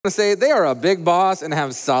To say they are a big boss and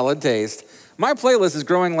have solid taste. My playlist is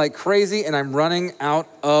growing like crazy and I'm running out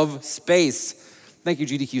of space. Thank you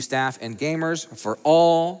GDQ staff and gamers for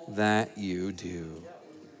all that you do.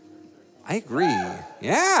 I agree.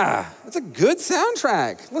 Yeah, that's a good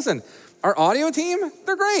soundtrack. Listen, our audio team,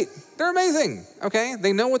 they're great. They're amazing, okay?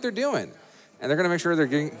 They know what they're doing. And they're gonna make sure they're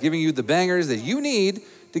giving you the bangers that you need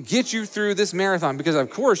to get you through this marathon because of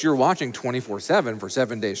course you're watching 24/7 for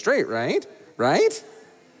 7 days straight, right? Right?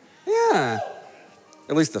 Yeah,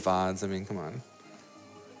 at least the FODs. I mean, come on.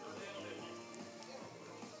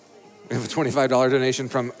 We have a $25 donation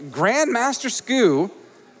from Grandmaster Scoo.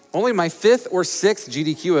 Only my 5th or 6th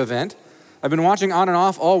GDQ event. I've been watching on and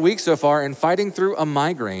off all week so far and fighting through a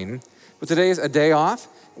migraine. But today's a day off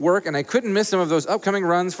work and I couldn't miss some of those upcoming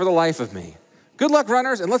runs for the life of me. Good luck,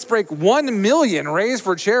 runners, and let's break 1 million raised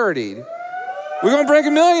for charity. We're gonna break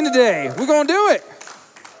 1 million today. We're gonna do it.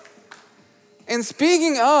 And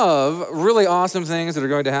speaking of really awesome things that are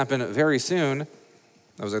going to happen very soon,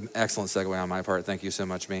 that was an excellent segue on my part. Thank you so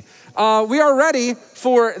much, me. We are ready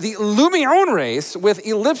for the Lumione race with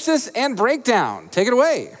Elipsis and Breakdown. Take it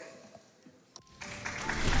away.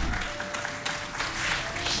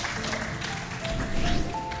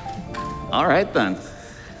 All right, then.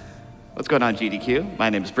 What's going on, GDQ? My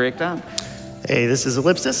name is Breakdown. Hey, this is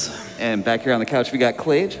Elipsis. And back here on the couch, we got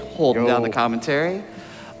Klaige holding down the commentary.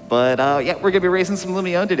 But yeah, we're gonna be racing some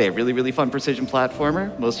Lumione today. Really, really fun precision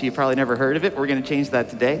platformer. Most of you probably never heard of it. We're gonna change that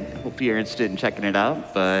today. Hope you're interested in checking it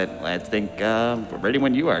out. But I think we're ready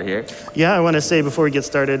when you are here. Yeah, I wanna say before we get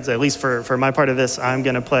started, at least for my part of this, I'm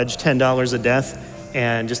gonna pledge $10 a death.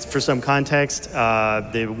 And just for some context,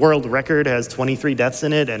 the world record has 23 deaths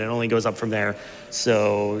in it, and it only goes up from there.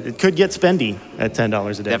 So it could get spendy at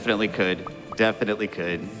 $10 a day. Definitely could. Definitely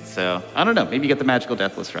could. So I don't know. Maybe you get the magical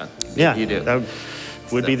deathless run. Yeah, you do. That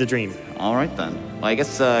would be the dream. All right, then. Well, I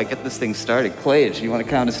guess get this thing started. Klaige, you want to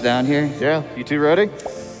count us down here? Yeah, you two ready?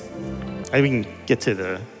 We can get to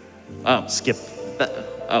the skip.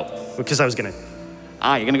 Because I was gonna.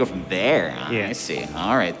 Ah, you're gonna go from there. Yeah. I see.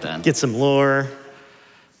 All right, then. Get some lore.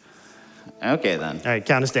 Okay, then. All right,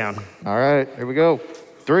 count us down. All right, here we go.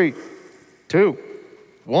 3, 2,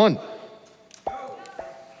 1.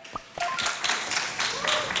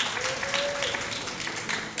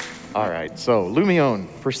 All right, so Lumione,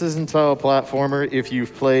 precision style platformer. If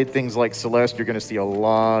you've played things like Celeste, you're gonna see a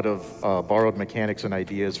lot of borrowed mechanics and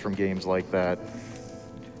ideas from games like that.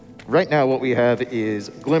 Right now, what we have is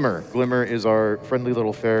Glimmer. Glimmer is our friendly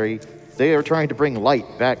little fairy. They are trying to bring light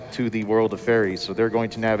back to the world of fairies, so they're going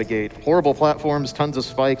to navigate horrible platforms, tons of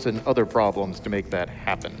spikes, and other problems to make that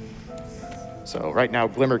happen. So right now,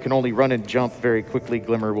 Glimmer can only run and jump very quickly.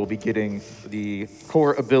 Glimmer will be getting the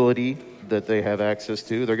core ability that they have access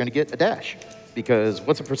to. They're going to get a dash, because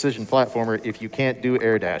what's a precision platformer if you can't do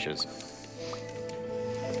air dashes?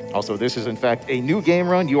 Also, this is in fact a new game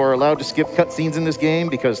run. You are allowed to skip cutscenes in this game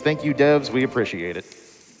because thank you devs, we appreciate it.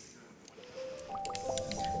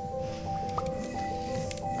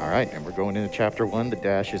 All right, and we're going into chapter 1. The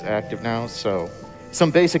dash is active now. So some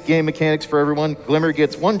basic game mechanics for everyone. Glimmer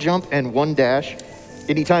gets 1 jump and 1 dash.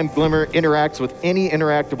 Anytime Glimmer interacts with any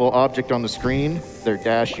interactable object on the screen, their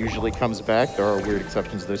dash usually comes back. There are weird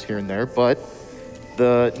exceptions to this here and there, but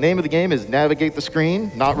the name of the game is navigate the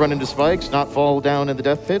screen, not run into spikes, not fall down in the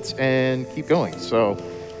death pits, and keep going. So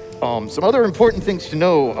some other important things to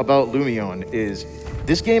know about Lumione is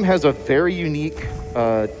this game has a very unique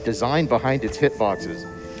design behind its hitboxes.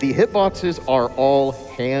 The hitboxes are all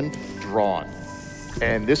hand-drawn.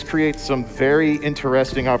 And this creates some very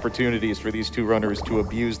interesting opportunities for these two runners to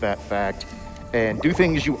abuse that fact and do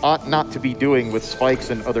things you ought not to be doing with spikes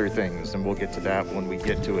and other things. And we'll get to that when we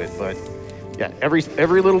get to it. But yeah, every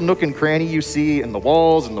little nook and cranny you see in the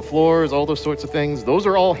walls and the floors, all those sorts of things, those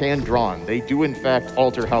are all hand-drawn. They do, in fact,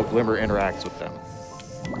 alter how Glimmer interacts with them.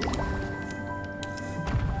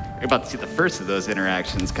 We're about to see the first of those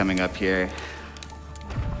interactions coming up here.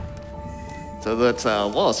 So that's a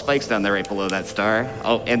wall of spikes down there right below that star.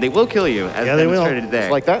 Oh, and they will kill you, as demonstrated there.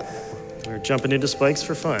 Just like that? We're jumping into spikes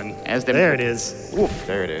for fun. As there it is. Oof,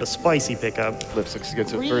 there it is. The spicy pickup. Elipsis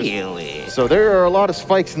gets it first. Really? So there are a lot of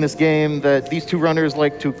spikes in this game that these two runners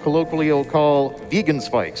like to colloquially call vegan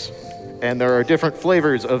spikes. And there are different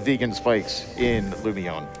flavors of vegan spikes in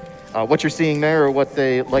Lumione. What you're seeing there are what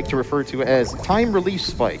they like to refer to as time release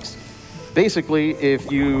spikes. Basically, if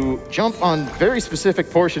you jump on very specific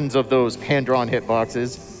portions of those hand-drawn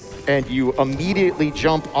hitboxes and you immediately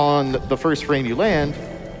jump on the first frame you land,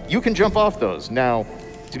 you can jump off those. Now,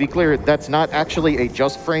 To be clear, that's not actually a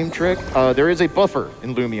just frame trick. There is a buffer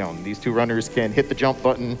in Lumione. These two runners can hit the jump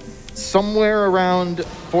button somewhere around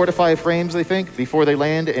 4 to 5 frames, I think, before they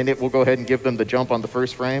land, and it will go ahead and give them the jump on the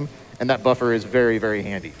first frame, and that buffer is very, very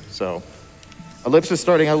handy. So Elipsis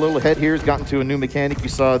starting out a little ahead here has gotten to a new mechanic. You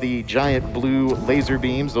saw the giant blue laser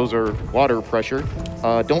beams. Those are water pressure.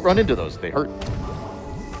 Don't run into those. They hurt.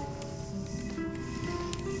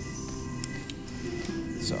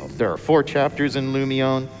 So there are 4 chapters in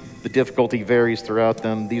Lumione. The difficulty varies throughout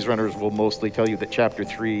them. These runners will mostly tell you that Chapter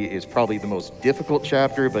 3 is probably the most difficult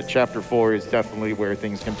chapter, but Chapter 4 is definitely where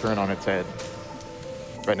things can turn on its head.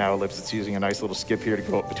 Right now, Elipsis is using a nice little skip here to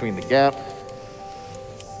go up between the gap.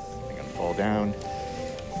 I'm gonna fall down.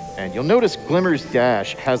 And you'll notice Glimmer's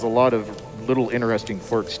dash has a lot of little interesting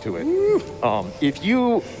quirks to it. If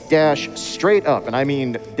you dash straight up, and I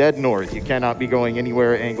mean dead north, you cannot be going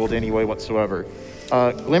anywhere angled any way whatsoever,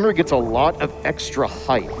 Glimmer gets a lot of extra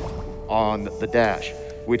height on the dash,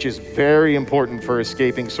 which is very important for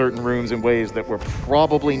escaping certain rooms in ways that were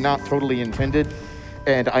probably not totally intended.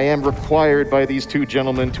 And I am required by these two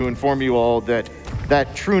gentlemen to inform you all that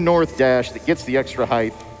that true north dash that gets the extra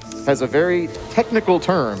height has a very technical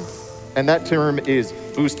term, and that term is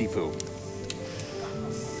boosty poo.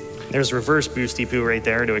 There's reverse boosty poo right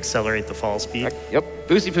there to accelerate the fall speed. Yep,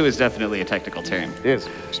 Boosty poo is definitely a technical term. it is,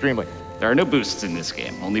 extremely. There are no boosts in this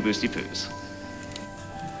game, only boosty poos.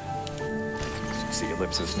 See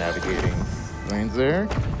Elipsis navigating lanes there.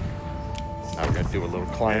 Now we're gonna do a little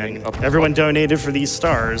climbing And up. everyone donated for these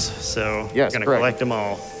stars, so Yes, we're gonna correct. collect them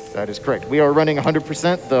all. That is correct. We are running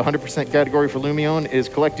 100%. The 100% category for Lumione is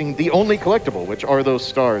collecting the only collectible, which are those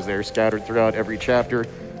stars. They're scattered throughout every chapter.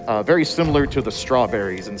 Very similar to the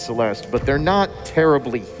strawberries in Celeste, but they're not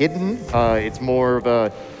terribly hidden. It's more of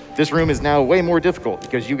a, this room is now way more difficult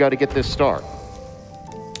because you got to get this star.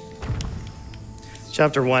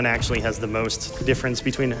 Chapter 1 actually has the most difference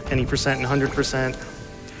between any percent and 100%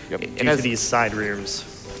 Yep. due to these side rooms.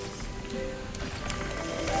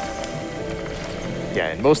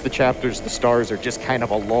 Yeah, in most of the chapters, the stars are just kind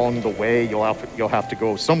of along the way. You'll have to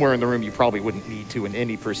go somewhere in the room you probably wouldn't need to in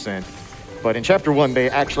any percent. But in Chapter 1, they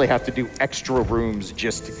actually have to do extra rooms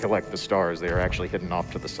just to collect the stars. They are actually hidden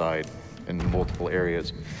off to the side in multiple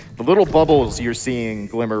areas. The little bubbles you're seeing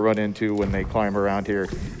Glimmer run into when they climb around here,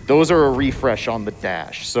 those are a refresh on the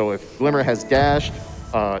dash. So if Glimmer has dashed,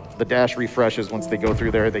 the dash refreshes. Once they go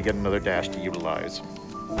through there, they get another dash to utilize.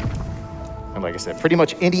 And like I said, pretty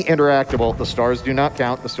much any interactable, the stars do not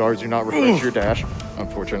count. The stars do not refresh your dash,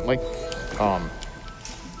 unfortunately.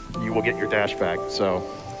 You will get your dash back. So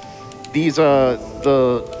these,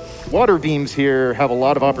 the water beams here have a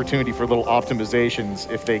lot of opportunity for little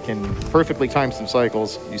optimizations if they can perfectly time some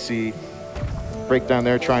cycles. You see Breakdown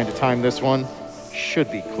there trying to time this one.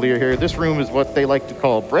 Should be clear here. This room is what they like to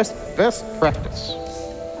call best practice.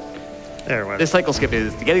 There it was. This cycle skip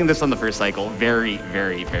is, getting this on the first cycle, very,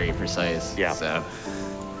 very, very precise. Yeah. So,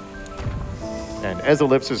 And as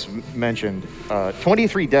Elipsis mentioned,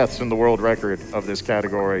 23 deaths in the world record of this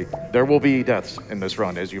category. There will be deaths in this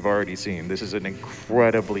run, as you've already seen. This is an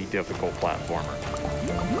incredibly difficult platformer.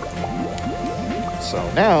 So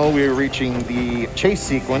now we're reaching the chase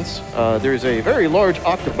sequence. There's a very large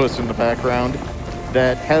octopus in the background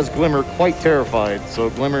that has Glimmer quite terrified. So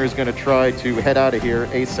Glimmer is going to try to head out of here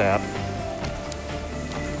ASAP.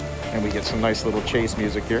 And we get some nice little chase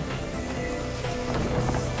music here.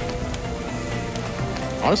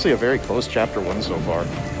 Honestly, a very close Chapter 1 so far.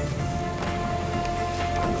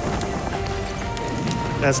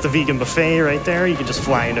 That's the vegan buffet right there. You can just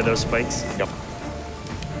fly into those spikes. Yep.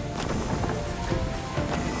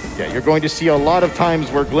 Yeah, you're going to see a lot of times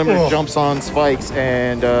where Glimmer jumps on spikes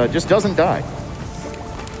and just doesn't die.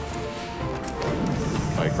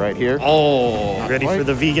 Like right here. Oh, ready quite. for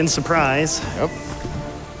the vegan surprise. Yep.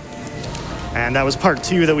 And that was part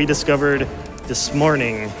 2 that we discovered this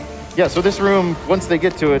morning. Yeah, so this room, once they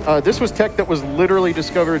get to it, this was tech that was literally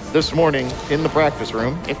discovered this morning in the practice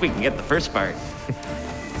room. if we can get the first part.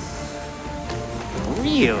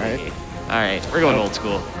 Really? Right. All right, we're going old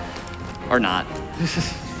school. Or not.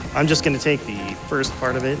 I'm just going to take the first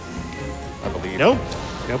part of it. I believe. Nope.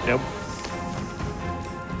 Nope.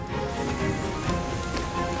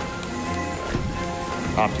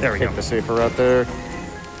 There we Take go. the safer route there.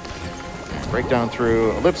 Breakdown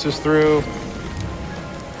through, Ellipsis through.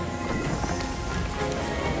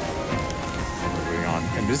 Moving on.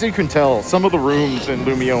 And as you can tell, some of the rooms in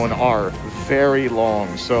Lumione are very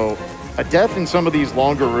long. So a death in some of these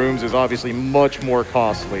longer rooms is obviously much more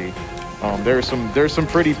costly. There's some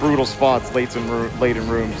pretty brutal spots late in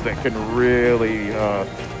rooms that can really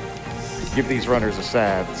give these runners a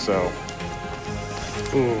sad. So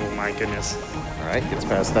Oh my goodness. All right, gets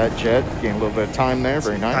past that jet. Gain a little bit of time there.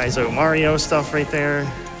 Very nice. Kaizo Mario stuff right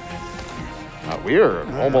there. We are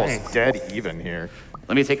almost right. dead even here.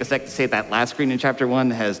 Let me take a sec to say that last screen in Chapter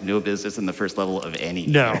 1 has no business in the first level of any.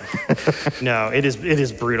 No, no, it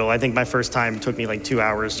is brutal. I think my first time took me like 2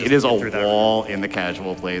 hours. Just It is to a get through that. wall in the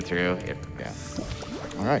casual playthrough. Yeah.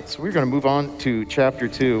 All right, so we're going to move on to Chapter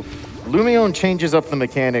 2. Lumione changes up the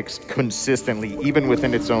mechanics consistently, even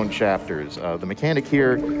within its own chapters. The mechanic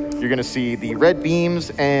here, you're going to see the red beams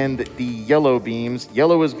and the yellow beams.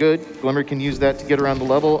 Yellow is good. Glimmer can use that to get around the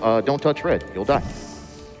level. Don't touch red. You'll die.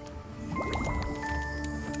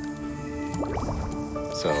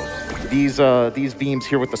 So these beams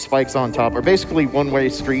here with the spikes on top are basically one-way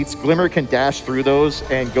streets. Glimmer can dash through those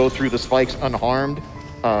and go through the spikes unharmed.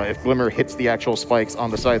 If Glimmer hits the actual spikes on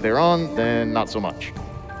the side they're on, then not so much.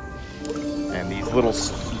 And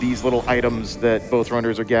these little items that both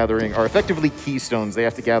runners are gathering are effectively keystones. They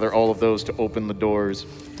have to gather all of those to open the doors,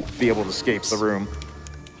 be able to escape the room.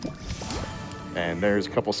 And there's a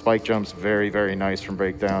couple spike jumps, very, very nice from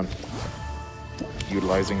Breakdown,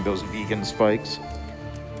 utilizing those vegan spikes.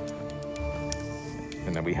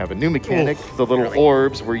 And then we have a new mechanic, the little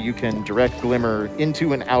orbs, where you can direct Glimmer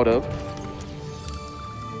into and out of.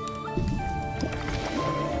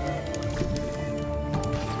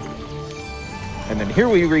 And then here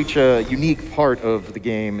we reach a unique part of the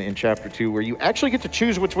game in Chapter 2 where you actually get to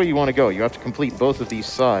choose which way you want to go. You have to complete both of these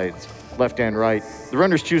sides, left and right. The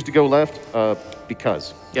runners choose to go left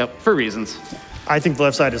because. Yep, for reasons. I think the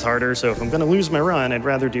left side is harder, so if I'm going to lose my run, I'd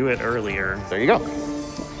rather do it earlier. There you go.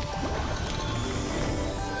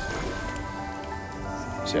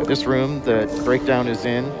 So yeah, this room that Breakdown is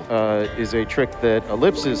in is a trick that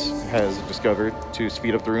Elipsis has discovered to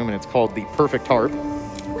speed up the room, and it's called the Perfect Harp.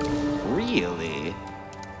 Really?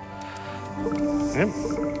 Yep.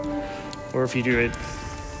 Or if you do it...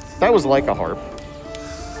 That was like a harp.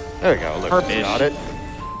 There you go, Elipsis Harp-ish. got it.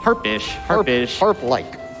 Harp-ish. Harp-ish.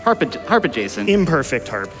 Harp-like. Harp adjacent. Imperfect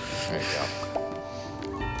harp. There you go.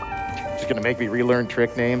 Just gonna make me relearn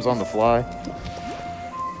trick names on the fly.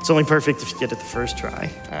 It's only perfect if you get it the first try.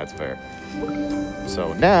 That's fair.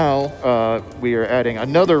 So now we are adding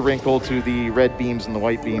another wrinkle to the red beams and the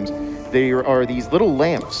white beams. There are these little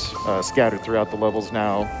lamps scattered throughout the levels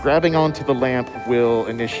now. Grabbing onto the lamp will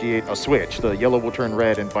initiate a switch. The yellow will turn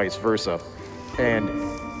red and vice versa. And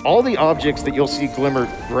all the objects that you'll see Glimmer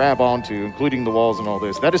grab onto, including the walls and all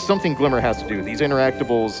this, that is something Glimmer has to do. These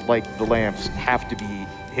interactables, like the lamps, have to be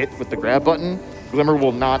hit with the grab button. Glimmer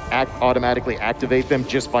will not automatically activate them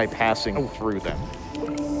just by passing through them.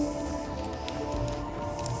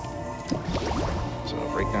 So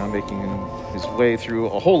Breakdown making his way through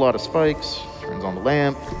a whole lot of spikes. Turns on the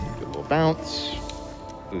lamp, good little bounce.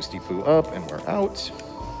 Boosty poo up, and we're out.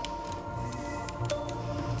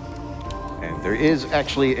 And there is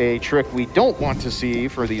actually a trick we don't want to see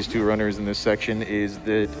for these two runners in this section, is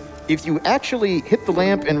that if you actually hit the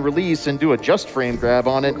lamp and release and do a just frame grab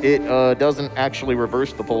on it, it doesn't actually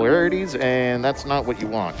reverse the polarities, and that's not what you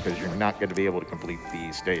want, because you're not going to be able to complete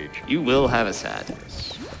the stage. You will have a sad.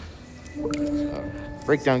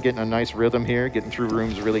 Breakdown getting a nice rhythm here, getting through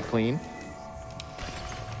rooms really clean.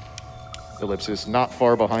 Elipsis not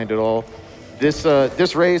far behind at all.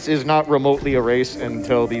 This race is not remotely a race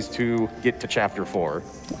until these two get to Chapter 4.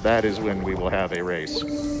 That is when we will have a race.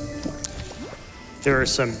 There are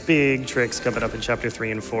some big tricks coming up in Chapter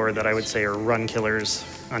 3 and 4 that I would say are run killers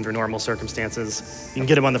under normal circumstances. You can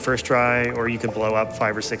get them on the first try, or you could blow up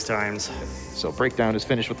 5 or 6 times. So Breakdown is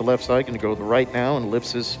finished with the left side, going to go to the right now, and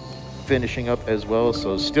Elipsis finishing up as well,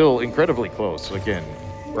 so still incredibly close. Again,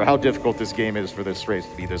 for how difficult this game is for this race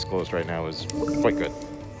to be this close right now is quite good.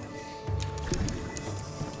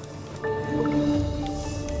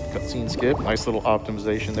 Cutscene skip, nice little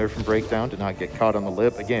optimization there from Breakdown to not get caught on the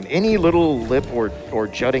lip. Again, any little lip or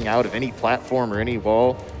jutting out of any platform or any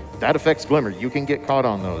wall, that affects Glimmer. You can get caught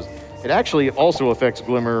on those. It actually also affects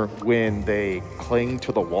Glimmer when they cling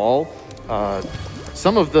to the wall.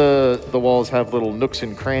 Some of the walls have little nooks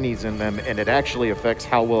and crannies in them, and it actually affects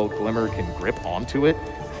how well Glimmer can grip onto it.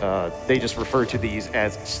 They just refer to these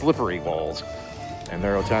as slippery walls, and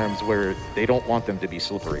there are times where they don't want them to be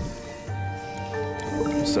slippery.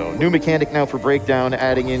 So new mechanic now for Breakdown,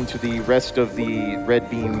 adding into the rest of the red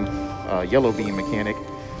beam, yellow beam mechanic.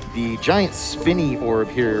 The giant spinny orb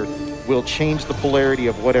here will change the polarity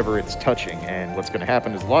of whatever it's touching, and what's going to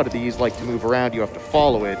happen is a lot of these like to move around. You have to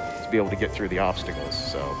follow it to be able to get through the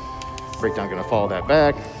obstacles. So Breakdown going to follow that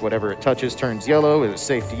back. Whatever it touches turns yellow. It is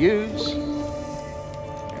safe to use.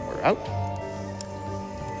 And we're out.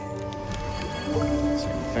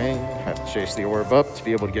 Same thing. Have to chase the orb up to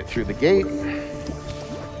be able to get through the gate.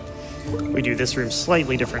 We do this room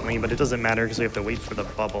slightly differently, but it doesn't matter because we have to wait for the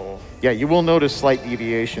bubble. Yeah, you will notice slight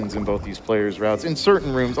deviations in both these players' routes. In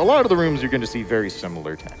certain rooms, a lot of the rooms you're going to see very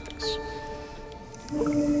similar tactics.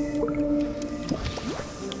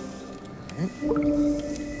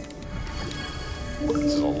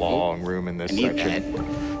 This is a long room in this section.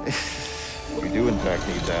 You do, in fact,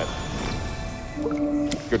 need that.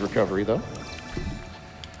 Good recovery, though.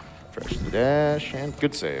 Fresh the dash, and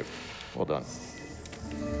good save. Well done.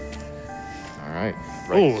 All right.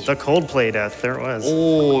 Oh, the Coldplay death. There it was.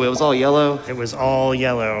 Oh, it was all yellow. It was all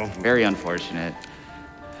yellow. Very unfortunate.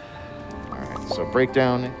 All right, so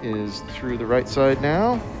breakdown is through the right side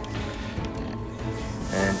now.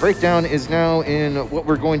 And breakdown is now in what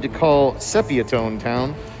we're going to call Sepia Tone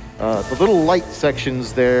Town. The little light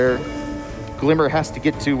sections there, Glimmer has to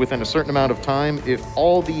get to within a certain amount of time. If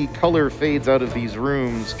all the color fades out of these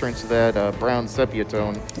rooms, turns to that brown sepia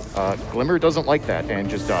tone, Glimmer doesn't like that and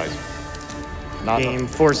just dies. Game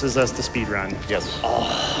forces us to speedrun. Yes.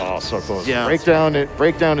 Oh, so close. Yeah.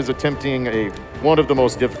 Breakdown is attempting one of the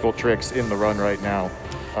most difficult tricks in the run right now,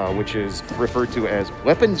 which is referred to as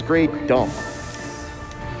weapons grade dumb.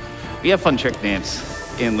 We have fun trick names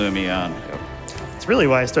in Lumione. It's really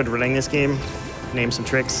why I started running this game. Name some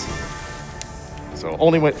tricks. So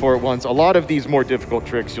only went for it once. A lot of these more difficult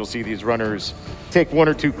tricks, you'll see these runners take one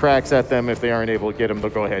or two cracks at them. If they aren't able to get them, they'll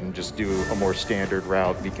go ahead and just do a more standard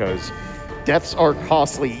route because deaths are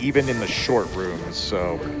costly even in the short rooms.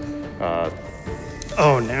 So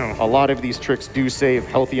oh no. a lot of these tricks do save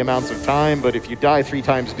healthy amounts of time, but if you die 3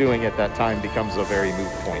 times doing it, that time becomes a very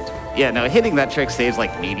moot point. Yeah, no, hitting that trick saves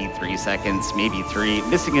like maybe 3 seconds, maybe 3.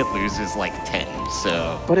 Missing it loses like 10,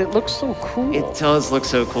 so... But it looks so cool. It does look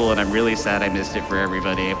so cool, and I'm really sad I missed it for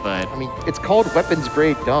everybody, but... I mean, it's called weapons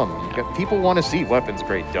grade dumb. People want to see weapons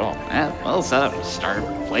grade dumb. Well, so start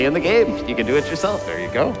playing the game. You can do it yourself. There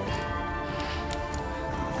you go. All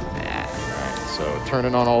right, so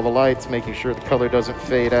turning on all the lights, making sure the color doesn't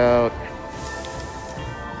fade out.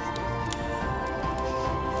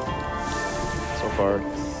 So far,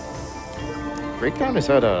 Breakdown has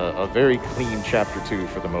had a very clean Chapter 2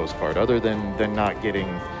 for the most part. Other than not getting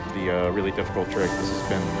the really difficult trick, this has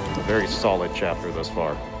been a very solid chapter thus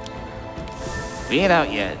far. We ain't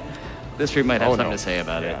out yet. This room might have something to say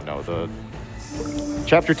about it. Yeah, no, the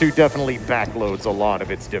Chapter 2 definitely backloads a lot of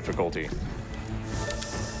its difficulty.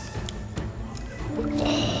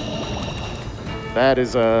 That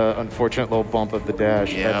is a unfortunate little bump of the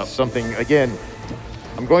dash. Yep. That's something, again,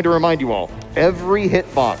 I'm going to remind you all, every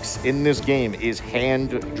hitbox in this game is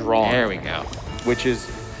hand-drawn. There we go. Which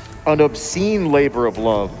is an obscene labor of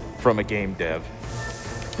love from a game dev.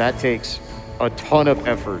 That takes a ton of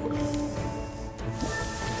effort.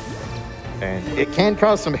 And it can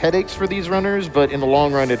cause some headaches for these runners, but in the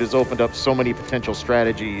long run, it has opened up so many potential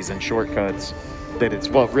strategies and shortcuts that it's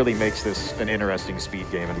what really makes this an interesting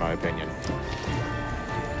speed game, in my opinion.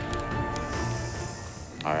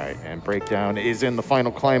 All right, and Breakdown is in the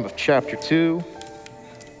final climb of Chapter 2.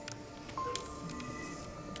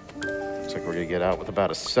 Looks like we're gonna get out with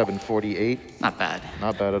about a 748. Not bad.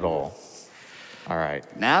 Not bad at all. All right.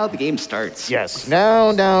 Now the game starts. Yes,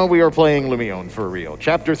 now we are playing Lumione for real.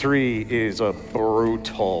 Chapter 3 is a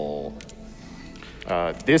brutal.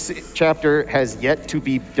 This chapter has yet to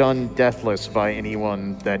be done deathless by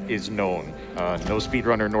anyone that is known. No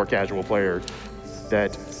speedrunner nor casual player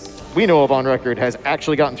that we know of on record has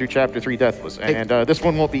actually gotten through Chapter 3 deathless, and this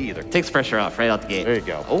one won't be either. Takes pressure off right out the gate. There you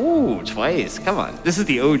go. Oh, twice. Come on. This is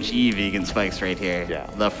the OG vegan spikes right here. Yeah.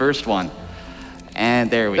 The first one. And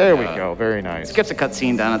there we go. There we go. Very nice. Skips a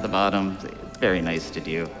cutscene down at the bottom. Very nice to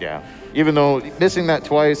do. Yeah. Even though missing that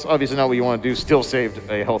twice, obviously not what you want to do, still saved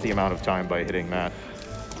a healthy amount of time by hitting that.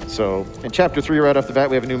 So in Chapter 3, right off the bat,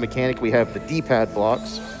 we have a new mechanic. We have the D-pad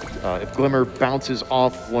blocks. If Glimmer bounces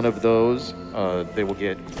off one of those, they will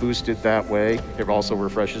get boosted that way. It also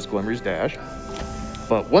refreshes Glimmer's dash.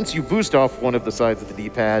 But once you boost off one of the sides of the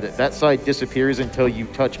D-pad, that side disappears until you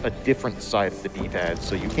touch a different side of the D-pad.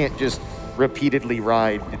 So you can't just repeatedly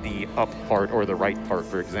ride the up part or the right part,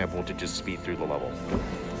 for example, to just speed through the level.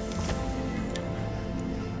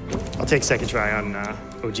 I'll take second try on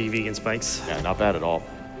OG vegan spikes. Yeah, not bad at all.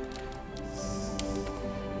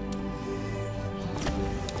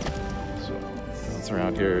 So, bounce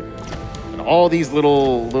around here. And all these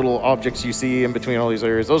little objects you see in between all these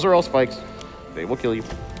areas, those are all spikes. They will kill you.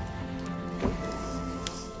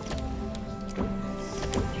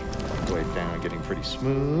 Way down, getting pretty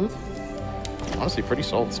smooth. Honestly, pretty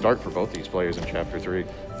solid start for both these players in Chapter 3.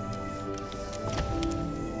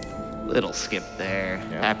 Little skip there.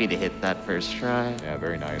 Yeah. Happy to hit that first try. Yeah,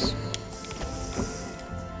 very nice.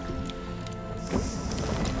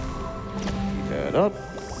 that up.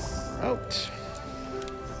 Out.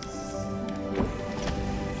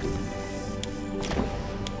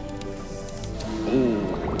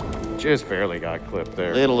 Ooh, just barely got clipped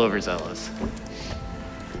there. Little overzealous.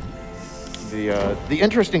 The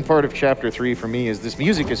interesting part of Chapter 3 for me is this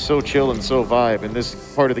music is so chill and so vibe, and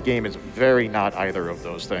this part of the game is very not either of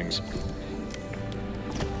those things.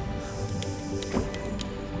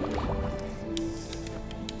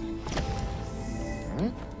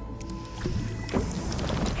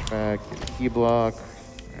 Back, get a key block,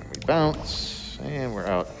 and we bounce, and we're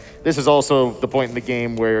out. This is also the point in the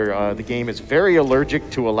game where the game is very allergic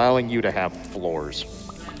to allowing you to have floors.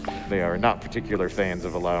 They are not particular fans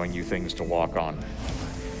of allowing you things to walk on.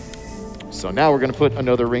 So now we're going to put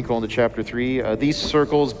another wrinkle into Chapter 3. These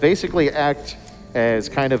circles basically act as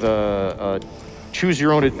kind of a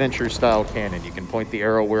choose-your-own-adventure style cannon. You can point the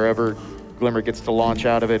arrow wherever. Glimmer gets to launch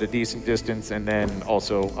out of it a decent distance, and then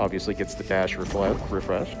also obviously gets the dash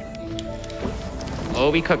refreshed. Oh,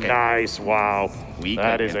 we cook it. Nice, wow.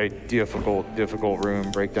 That is cooking. a difficult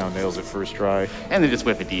room. Breakdown nails it first try. And then just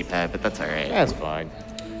whip a D-pad, but that's all right. That's fine.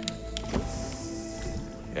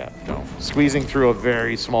 Yeah, no. Squeezing through a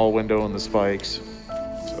very small window in the spikes.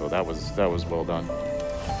 So that was well done.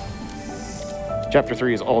 Chapter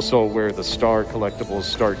 3 is also where the star collectibles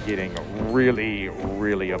start getting really,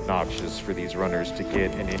 really obnoxious for these runners to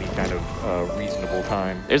get in any kind of reasonable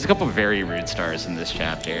time. There's a couple very rude stars in this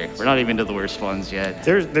chapter. We're not even to the worst ones yet.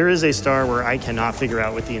 There is a star where I cannot figure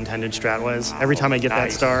out what the intended strat was. Every time I get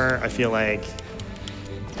that star, I feel like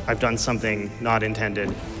I've done something not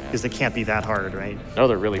intended, because it can't be that hard, right?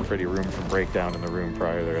 Another really pretty room from Breakdown in the room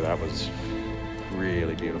prior there. That was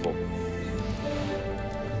really beautiful.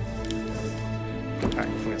 All right,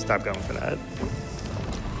 I'm gonna stop going for that.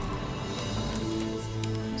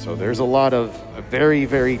 So there's a lot of very,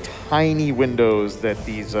 very tiny windows that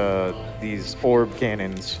these orb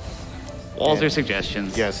cannons. Walls are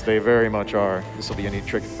suggestions. Yes, they very much are. This will be a neat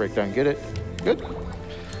trick to break down. Get it? Good. All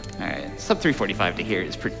right, sub 345 to here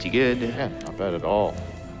is pretty good. Yeah, not bad at all.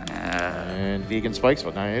 And vegan spikes,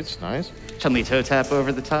 but nice, nice. Chun-Li toe tap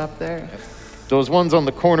over the top there. Those ones on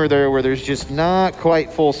the corner there where there's just not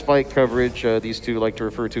quite full spike coverage, these two like to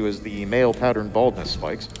refer to as the male pattern baldness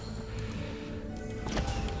spikes.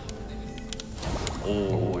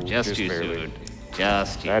 Oh, just too barely. soon.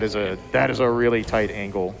 Just too That is a really tight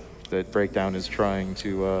angle that Breakdown is trying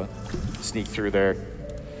to sneak through there.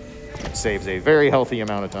 Saves a very healthy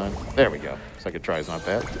amount of time. There we go. Second try is not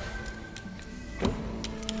bad.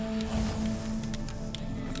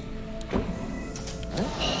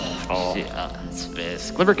 Oh.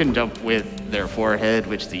 Space. Glimmer can jump with their forehead,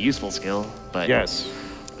 which is a useful skill, but Yes.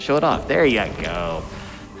 show it off. There you go.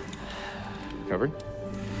 Covered.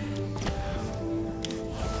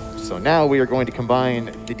 So now we are going to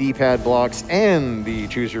combine the D-pad blocks and the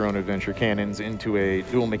choose-your-own-adventure cannons into a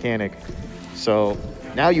dual mechanic. So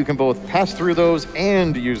now you can both pass through those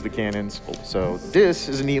and use the cannons. So this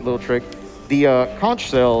is a neat little trick. The conch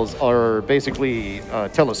cells are basically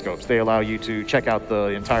telescopes. They allow you to check out the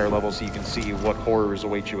entire level so you can see what horrors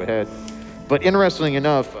await you ahead. But interestingly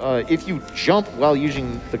enough, if you jump while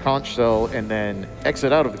using the conch cell and then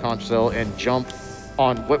exit out of the conch cell and jump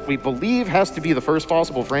on what we believe has to be the first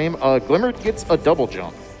possible frame, Glimmer gets a double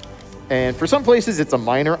jump. And for some places, it's a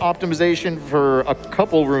minor optimization. For a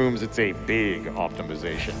couple rooms, it's a big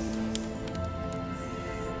optimization.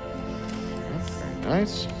 Very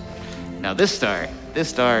nice. Now this star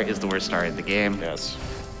is the worst star in the game. Yes.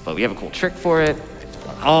 But we have a cool trick for it.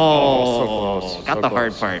 Oh, so close. Got So the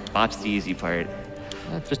hard close. part. Botched the easy part.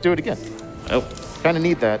 Just do it again. Oh, Kind of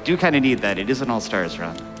need that. do kind of need that. It is an all-stars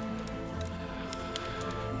run.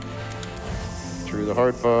 Through the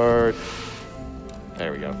hard part.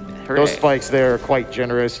 There we go. Hooray. Those spikes there are quite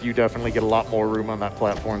generous. You definitely get a lot more room on that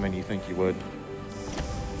platform than you think you would.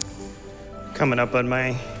 Coming up on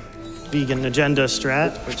my vegan agenda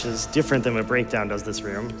strat, which is different than what Breakdown does this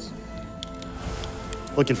room.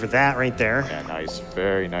 Looking for that right there. Yeah, nice.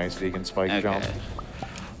 Very nice vegan spike jump.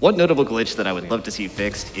 One notable glitch that I would love to see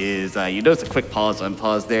fixed is you notice a quick pause,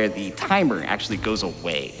 unpause there. The timer actually goes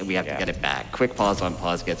away, and we have to get it back. Quick pause,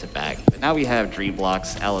 unpause gets it back. But now we have Dream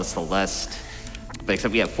Blocks, Alice Celeste, but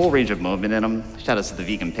except we have full range of movement in them. Shout out to the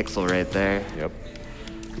vegan pixel right there. Yep.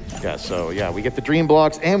 Yeah, so yeah, we get the dream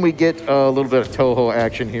blocks and we get a little bit of Toho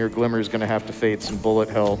action here. Glimmer's gonna have to fade some bullet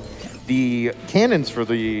hell. The cannons for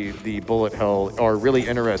the bullet hell are really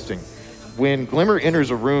interesting. When Glimmer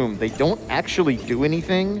enters a room, they don't actually do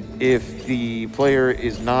anything if the player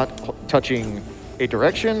is not touching a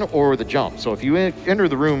direction or the jump. So if you enter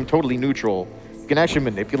the room totally neutral, You can actually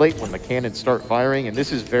manipulate when the cannons start firing, and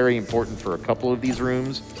this is very important for a couple of these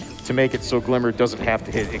rooms to make it so Glimmer doesn't have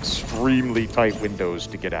to hit extremely tight windows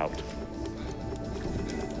to get out.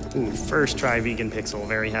 Ooh, first try vegan pixel.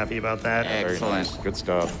 Very happy about that. Excellent. Very nice. Good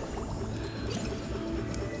stuff.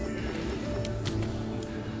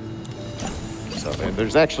 So, and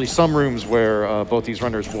there's actually some rooms where both these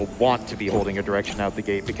runners will want to be holding a direction out the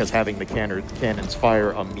gate because having the cannons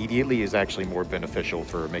fire immediately is actually more beneficial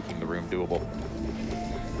for making the room doable.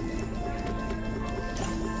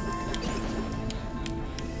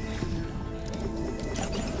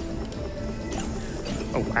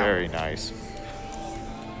 Oh, wow. Very nice.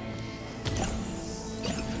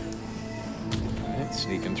 Right,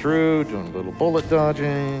 sneaking through, doing a little bullet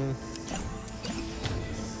dodging.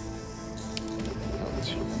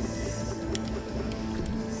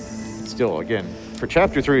 Still, again, for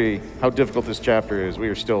Chapter 3, how difficult this chapter is, we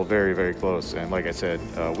are still very, very close. And like I said,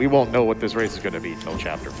 we won't know what this race is going to be till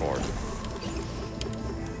Chapter 4. So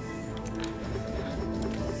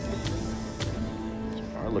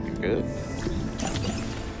far, looking good.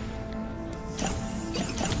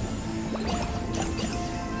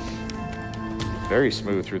 Very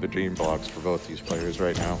smooth through the dream blocks for both these players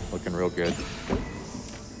right now. Looking real good.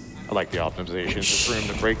 I like the optimizations. This room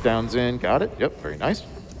to breakdowns in. Got it. Yep, very nice.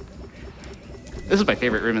 This is my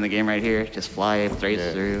favorite room in the game right here. Just fly straight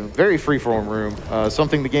through. Very freeform room.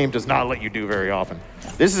 Something the game does not let you do very often.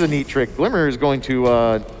 This is a neat trick. Glimmer is going to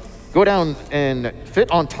go down and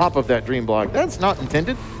fit on top of that dream block. That's not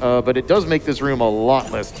intended, but it does make this room a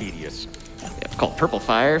lot less tedious. Yep, called Purple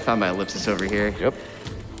Fire, found by Elipsis over here. Yep.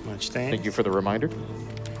 Much thanks. Thank you for the reminder.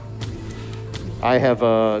 I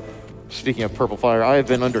have, speaking of Purple Fire, I have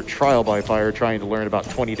been under trial by fire trying to learn about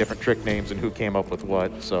 20 different trick names and who came up with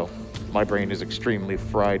what, so my brain is extremely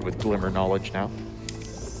fried with Glimmer knowledge now.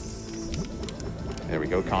 There we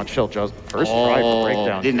go, conch shell just first try for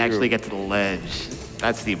breakdown. Didn't actually get to the ledge.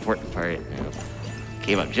 That's the important part. Yeah.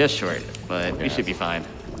 Came up just short, but we should be fine.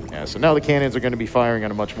 Yeah, so now the cannons are going to be firing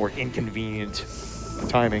on a much more inconvenient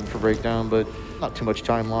timing for breakdown, but not too much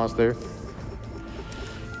time lost there.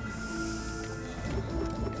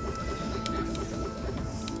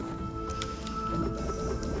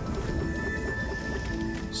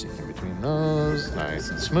 Sinking between those, nice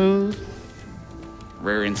and smooth.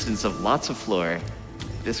 Rare instance of lots of floor.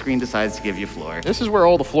 This screen decides to give you floor. This is where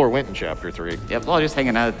all the floor went in Chapter 3. Yep, all just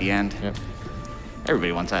hanging out at the end. Yep.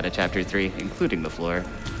 Everybody wants out of Chapter 3, including the floor.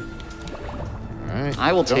 All right.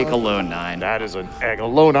 I will take a low 9. That is a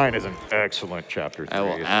low 9 is an excellent Chapter 3. I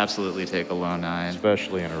will absolutely take a low 9.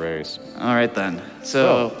 Especially in a race. All right, then.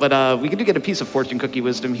 But we do get a piece of fortune cookie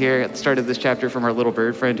wisdom here at the start of this chapter from our little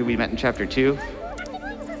bird friend who we met in Chapter 2.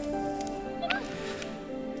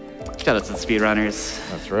 Shout out to the speedrunners.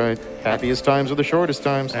 That's right. Happiest times are the shortest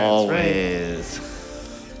times. Always.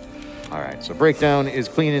 All right, so breakdown is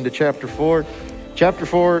clean into Chapter 4. Chapter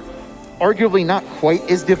 4, arguably not quite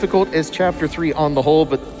as difficult as Chapter 3 on the whole,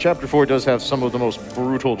 but Chapter 4 does have some of the most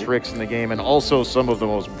brutal tricks in the game and also some of the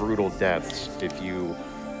most brutal deaths if you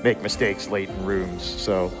make mistakes late in rooms.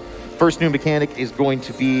 So first new mechanic is going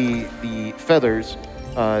to be the feathers.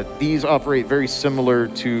 These operate very similar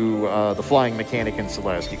to the flying mechanic in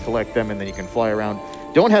Celeste. You collect them and then you can fly around.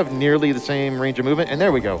 Don't have nearly the same range of movement, and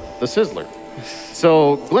there we go, the Sizzler.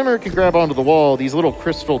 So Glimmer can grab onto the wall these little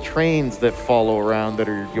crystal trains that follow around that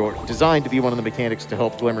are designed to be one of the mechanics to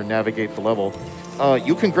help Glimmer navigate the level.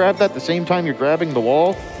 You can grab that the same time you're grabbing the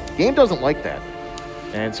wall. Game doesn't like that,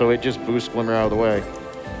 and so it just boosts Glimmer out of the way.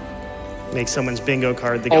 Make someone's bingo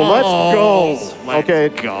card the Let's go. Let's Okay,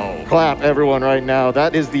 go. Clap everyone right now.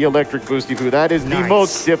 That is the electric boosty poo. That is the Nice.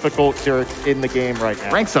 most difficult trick in the game right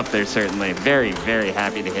now. Ranks up there, certainly. Very, very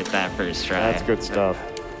happy to hit that first try. That's good stuff.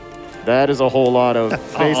 That is a whole lot of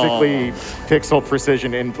basically pixel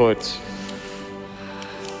precision inputs,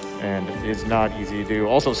 and is not easy to do.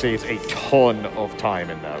 Also saves a ton of time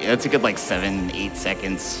in that. Yeah, it's a good like 7-8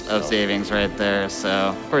 seconds of savings right there. So,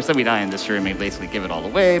 of course, then we die in this room and basically give it all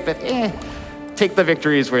away, but take the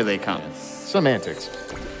victories where they come. Semantics.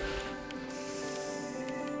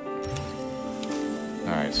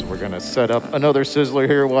 All right, so we're gonna set up another Sizzler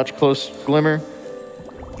here. Watch close, Glimmer.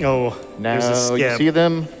 Oh, there's a Now skip. you see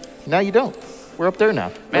them. Now you don't. We're up there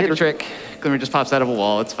now. Magic Later. trick. Glimmer just pops out of a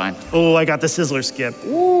wall. It's fine. Oh, I got the Sizzler skip.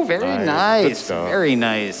 Ooh, very Nice. Good nice. stuff. Very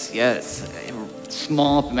nice. Yes.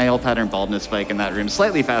 Small male pattern baldness spike in that room.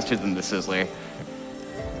 Slightly faster than the Sizzler.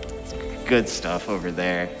 Good stuff over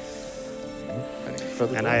there.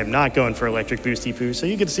 And I am not going for electric boosty poo, so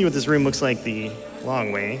you get to see what this room looks like the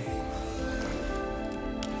long way.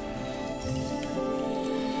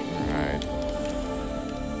 All right.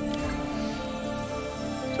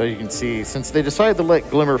 So you can see, since they decided to let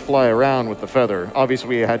Glimmer fly around with the feather, obviously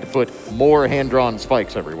we had to put more hand-drawn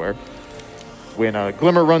spikes everywhere. When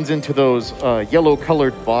Glimmer runs into those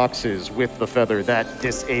yellow-colored boxes with the feather, that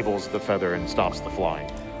disables the feather and stops the flying.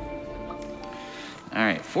 All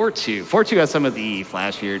right, 4-2. 4-2 has some of the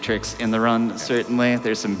flashier tricks in the run, certainly.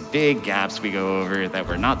 There's some big gaps we go over that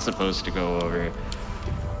we're not supposed to go over.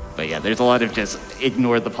 But yeah, there's a lot of just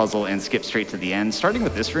ignore the puzzle and skip straight to the end. Starting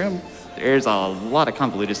with this room, there's a lot of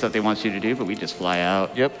convoluted stuff they want you to do, but we just fly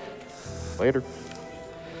out. Yep. Later.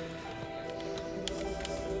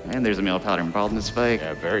 And there's a male pattern baldness spike.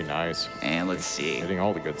 Yeah, very nice. And let's see. Getting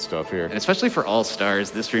all the good stuff here. And especially for all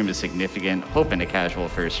stars, this room is significant. Hoping a casual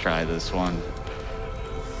first try this one.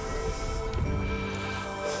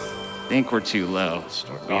 I think we're too low.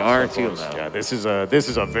 We are too low. Yeah, this is a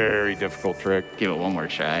very difficult trick. Give it one more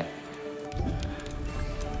try.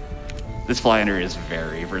 This fly under is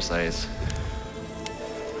very precise.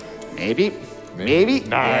 Maybe. Nice.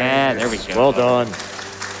 Yeah, there we go. Well done.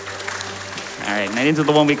 All right, and into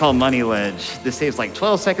the one we call Money Ledge. This saves like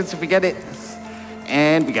 12 seconds if we get it.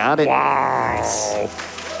 And we got it. Wow. Nice.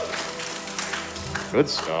 Good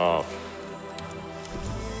stuff.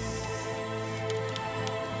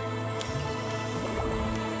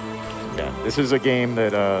 Yeah, this is a game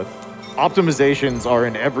that optimizations are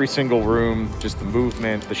in every single room, just the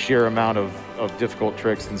movement, the sheer amount of difficult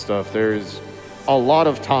tricks and stuff. There's a lot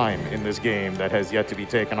of time in this game that has yet to be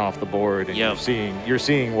taken off the board, and you're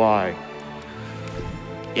seeing why.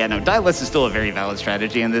 Yeah, no, die less is still a very valid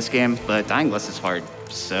strategy in this game, but dying less is hard,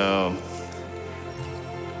 so...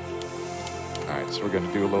 All right, so we're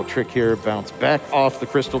gonna do a little trick here, bounce back off the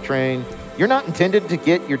crystal train. You're not intended to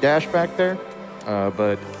get your dash back there,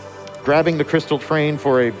 but grabbing the crystal train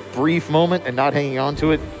for a brief moment and not hanging on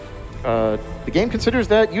to it, the game considers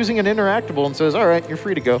that using an interactable and says, all right, you're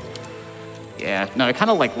free to go. Yeah, no, it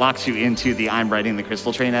kind of like locks you into the I'm riding the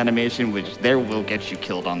crystal train animation, which there will get you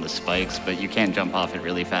killed on the spikes, but you can jump off it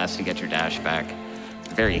really fast and get your dash back.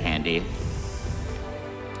 Very handy.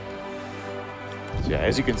 So yeah,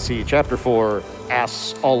 as you can see, Chapter 4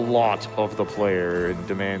 asks a lot of the player and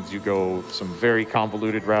demands you go some very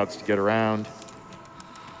convoluted routes to get around.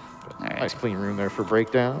 All right. Nice clean room there for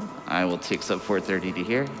breakdown. I will take sub 430 to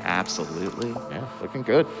here. Absolutely. Yeah, looking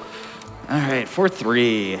good. All right,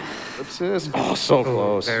 4-3. Ellipsis. Oh, so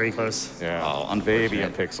close. Very close. Yeah, Oh, baby a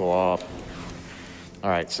unfortunate. pixel off. All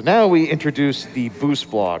right, so now we introduce the boost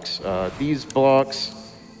blocks. These blocks,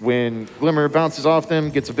 when Glimmer bounces off them,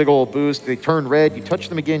 gets a big old boost, they turn red, you touch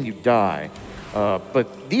them again, you die.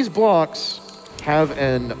 But these blocks have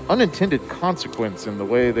an unintended consequence in the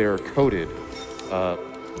way they are coded.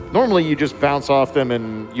 Normally, you just bounce off them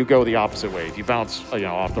and you go the opposite way. If you bounce,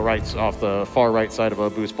 off the far right side of a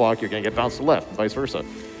boost block, you're going to get bounced to the left, and vice versa.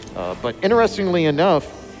 But interestingly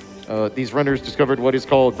enough, these runners discovered what is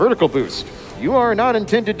called vertical boost. You are not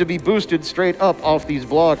intended to be boosted straight up off these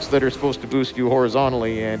blocks that are supposed to boost you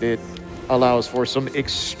horizontally, and it allows for some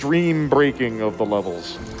extreme breaking of the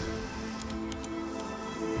levels.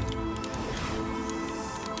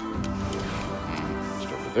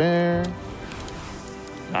 Just over there.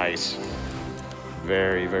 Nice.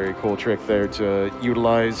 Very, very cool trick there to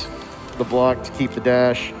utilize the block to keep the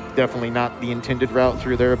dash. Definitely not the intended route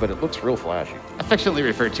through there, but it looks real flashy. Affectionately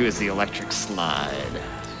referred to as the electric slide.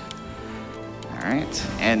 All right,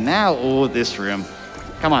 and now, oh, this room.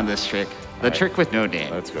 Come on, this trick. The trick with no name.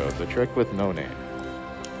 Let's go. The trick with no name.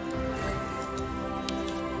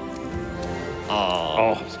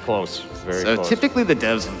 Oh, it's close. Very so close. typically the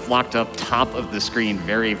devs have locked up top of the screen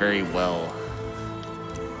very, very well.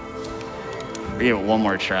 We give it one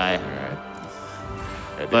more try. All right.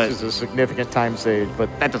 Yeah, this is a significant time save, but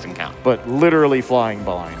That doesn't count. but literally flying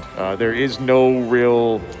blind. There is no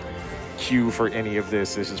real cue for any of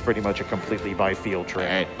this. This is pretty much a completely by feel All trick.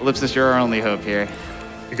 right, Elipsis, you're our only hope here.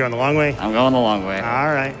 You're going the long way? I'm going the long way.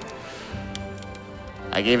 All right.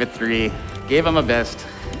 I gave it 3. Gave him a best.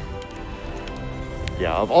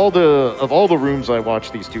 Yeah, of all the rooms I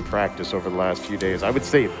watched these two practice over the last few days, I would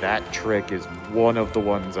say that trick is one of the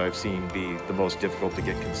ones I've seen be the most difficult to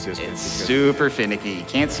get consistent. It's because- super finicky. You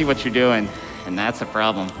can't see what you're doing, and that's a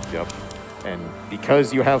problem. Yep. And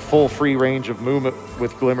because you have full free range of movement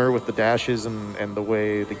with Glimmer, with the dashes and the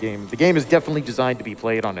way the game is definitely designed to be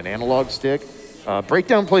played on an analog stick.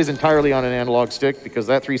 Breakdown plays entirely on an analog stick because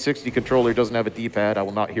that 360 controller doesn't have a D-pad. I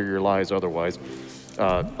will not hear your lies otherwise.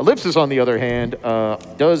 Ellipsis, on the other hand,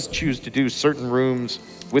 does choose to do certain rooms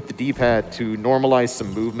with the D-pad to normalize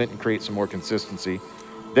some movement and create some more consistency.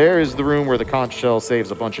 There is the room where the conch shell saves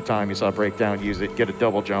a bunch of time. You saw Breakdown use it, get a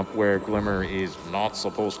double jump where Glimmer is not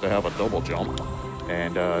supposed to have a double jump.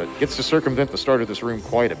 and gets to circumvent the start of this room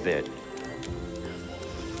quite a bit.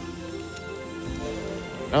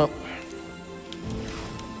 Oh.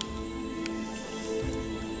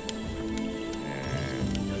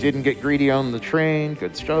 And didn't get greedy on the train.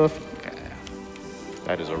 Good stuff.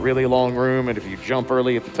 That is a really long room, and if you jump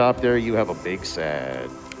early at the top there, you have a big sad.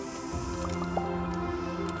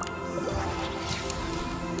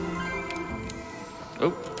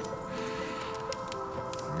 Oh.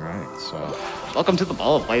 All right, so... Welcome to the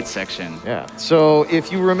Ball of Light section. Yeah, so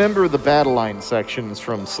if you remember the battle line sections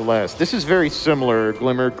from Celeste, this is very similar.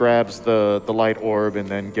 Glimmer grabs the light orb and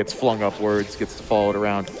then gets flung upwards, gets to follow it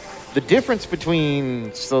around. The difference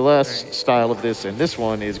between Celeste's style of this and this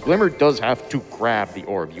one is Glimmer does have to grab the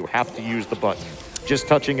orb. You have to use the button. Just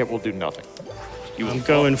touching it will do nothing. I'm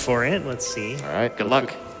going for it. Let's see. All right. Good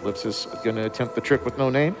luck. Elipsis is going to attempt the trick with no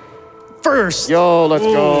name. First. Yo, let's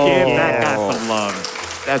go. Give that guy some love.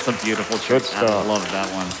 That's a beautiful trick. Good stuff. I love that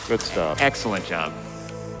one. Good stuff. Excellent job.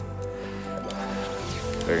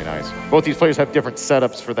 Very nice. Both these players have different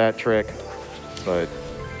setups for that trick, but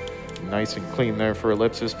nice and clean there for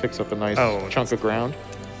Elipsis. Picks up a nice chunk of ground.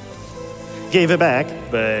 Gave it back,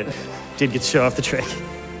 but did get to show off the trick.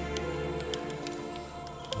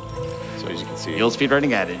 So as you can see, The old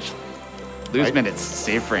speedrunning adage. Lose Right. minutes,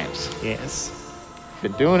 save frames. Yes.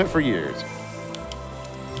 been doing it for years.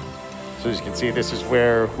 So as you can see, this is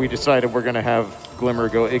where we decided we're going to have Glimmer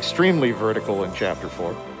go extremely vertical in Chapter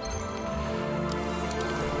 4.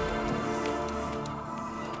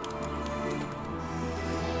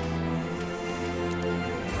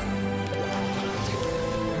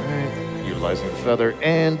 Alright, utilizing the feather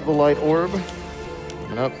and the light orb.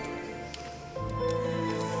 Coming up.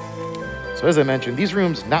 So as I mentioned, these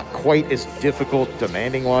rooms not quite as difficult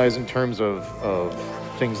demanding-wise in terms of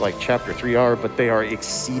things like Chapter 3 are, but they are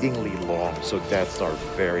exceedingly long, so deaths are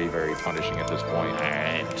very, very punishing at this point. All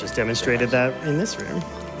right. Just demonstrated that in this room.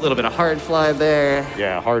 A little bit of hard fly there.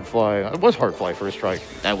 Yeah, hard fly. It was hard fly first try.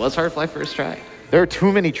 That was hard fly first try. There are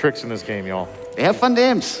too many tricks in this game, y'all. They have fun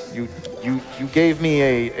names. You gave me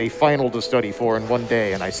a final to study for in one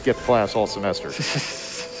day, and I skipped class all semester.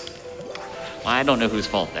 Well, I don't know whose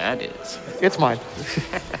fault that is. It's mine.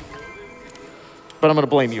 But I'm going to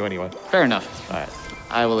blame you anyway. Fair enough. All right.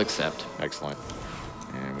 I will accept. Excellent.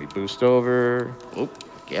 And we boost over. Oop,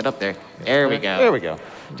 get up there. There we go. There we go.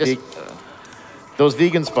 Just, Those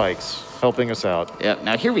vegan spikes helping us out. yeah,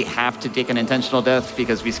 now here we have to take an intentional death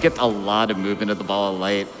because we skipped a lot of movement of the ball of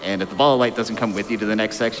light, and if the ball of light doesn't come with you to the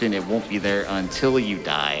next section, it won't be there until you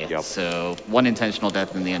die. Yep. So one intentional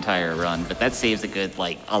death in the entire run, but that saves a good,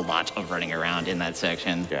 a lot of running around in that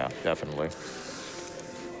section. Yeah, definitely.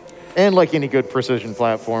 And like any good precision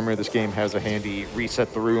platformer, this game has a handy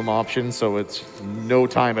reset the room option, so it's no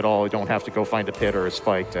time at all. You don't have to go find a pit or a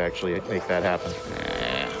spike to actually make that happen.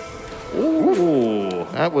 Ooh.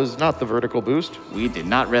 That was not the vertical boost. We did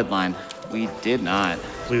not redline. We did not.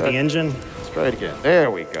 Blew the engine. Let's try it again.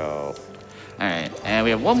 There we go. All right, and we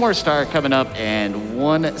have one more star coming up and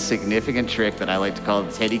one significant trick that I like to call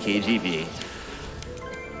the Teddy KGB.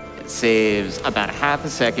 It saves about a half a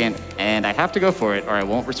second, and I have to go for it or I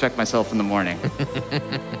won't respect myself in the morning.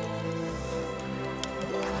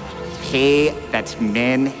 Pay that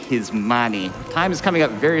man his money. Time is coming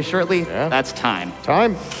up very shortly. Yeah. That's time.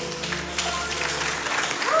 Time.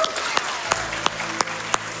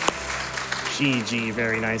 GG,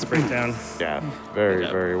 very nice breakdown. Yeah, very,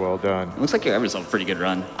 job. very well done. It looks like you have yourself a pretty good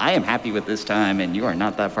run. I am happy with this time, and you are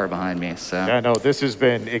not that far behind me, so. Yeah, no, this has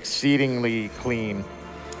been exceedingly clean.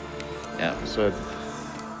 Yeah. So,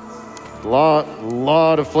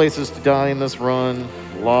 lot of places to die in this run.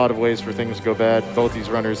 A lot of ways for things to go bad. Both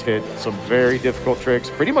these runners hit some very difficult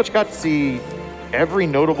tricks. Pretty much got to see every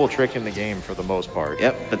notable trick in the game for the most part.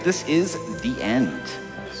 Yep, but this is the end.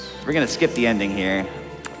 We're gonna skip the ending here,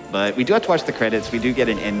 but we do have to watch the credits. We do get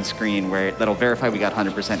an end screen that'll verify we got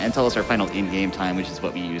 100% and tell us our final in-game time, which is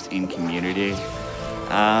what we use in community.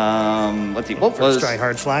 Let's see, what First try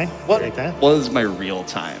hard fly. what Like that. was my real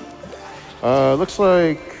time? Looks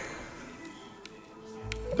like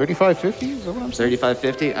 3550, is that what I'm saying?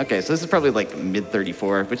 35:50. Okay, so this is probably like mid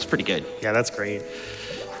 34, which is pretty good. Yeah, that's great.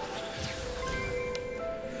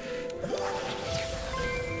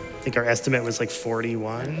 I think our estimate was like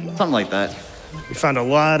 41. Something like that. We found a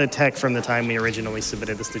lot of tech from the time we originally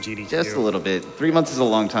submitted this to GDQ. Just a little bit. 3 months is a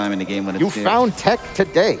long time in a game when it's You new. found tech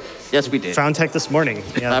today. Yes, we did. Found tech this morning.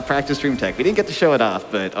 Yeah. Practice room tech. We didn't get to show it off,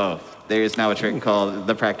 but there is now a trick called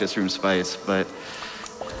the practice room spice. But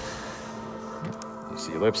You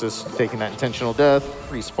see Elipsis taking that intentional death,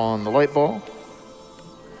 respawn the light ball.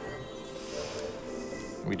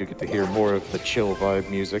 We do get to hear more of the chill vibe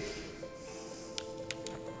music.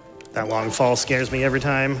 That long fall scares me every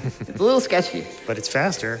time, It's a little sketchy. but it's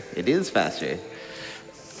faster. It is faster.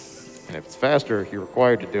 And if it's faster, you're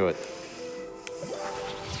required to do it.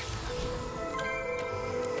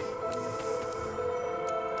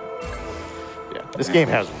 Yeah, this game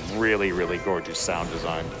has really, really gorgeous sound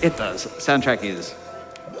design. It does. Soundtrack is,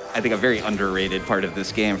 I think, a very underrated part of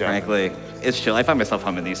this game, frankly. It's chill. I find myself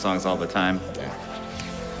humming these songs all the time. Yeah.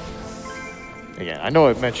 Again, I know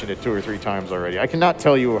I've mentioned it 2 or 3 times already. I cannot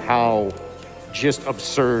tell you how just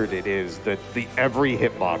absurd it is that every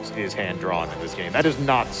hitbox is hand-drawn in this game. That is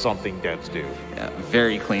not something devs do. Yeah,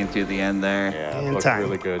 very clean through the end there. Yeah, it And looks time.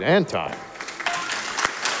 really good. And time.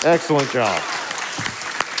 Excellent job.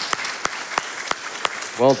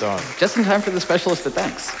 Well done. Just in time for the specialist of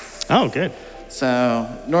thanks. Oh, good. So,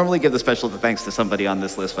 normally give the specialist of thanks to somebody on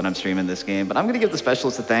this list when I'm streaming this game, but I'm going to give the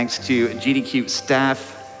specialist of thanks to GDQ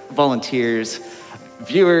staff, volunteers,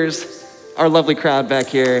 viewers, our lovely crowd back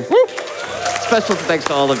here. Woo! Special thanks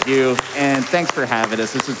to all of you, and thanks for having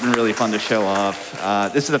us. This has been really fun to show off.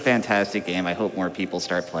 This is a fantastic game. I hope more people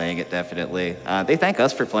start playing it, definitely. They thank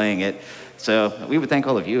us for playing it, so we would thank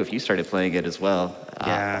all of you if you started playing it as well.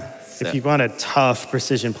 Yeah. If you want a tough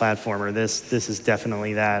precision platformer, this is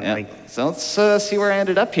definitely that. Yeah. Like, So let's see where I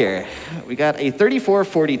ended up here. We got a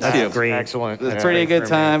 34-42. that's great. Excellent. It's Yeah. pretty good For a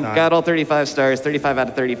time. marathon. Got all 35 stars, 35 out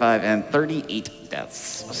of 35, and 38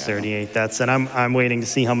 deaths. 38 deaths, and I'm waiting to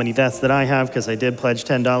see how many deaths that I have because I did pledge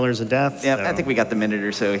 $10 a death. Yeah, so. I think we got the minute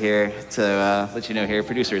or so here to let you know here.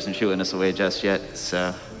 Producer isn't shooing us away just yet,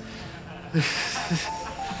 so.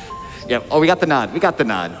 Yep. Oh, we got the nod. We got the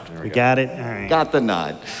nod. We got it. All right. Got the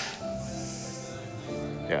nod.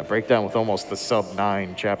 Yeah, breakdown with almost the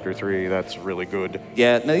sub-9 chapter 3. That's really good.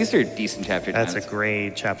 Yeah, no, these are decent chapter That's times. a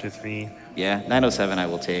great chapter 3. Yeah, 907 I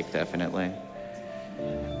will take, definitely.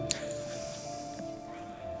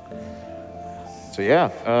 So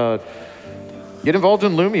yeah, get involved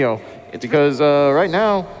in Lumio because right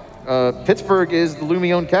now Pittsburgh is the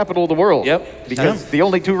Lumione capital of the world. Yep. Because the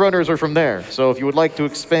only 2 runners are from there. So if you would like to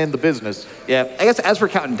expand the business, Yeah, I guess as we're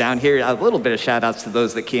counting down here, a little bit of shout outs to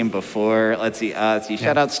those that came before. Let's see.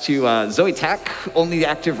 Shout outs to Zoe Tack, only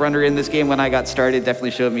active runner in this game when I got started.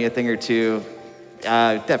 Definitely showed me a thing or two.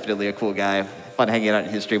 Definitely a cool guy. Fun hanging out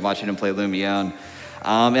in his stream, watching him play Lumione.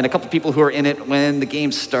 And a couple people who are in it when the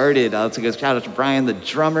game started. Let's go shout out to Brian, the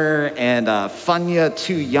drummer, and Fanya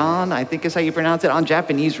Tuyan, I think is how you pronounce it, on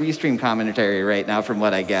Japanese restream commentary right now, from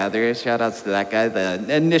what I gather. Shout outs to that guy,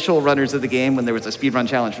 the initial runners of the game when there was a speedrun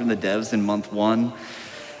challenge from the devs in month 1.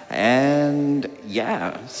 And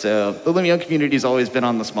yeah, so the Lumione community has always been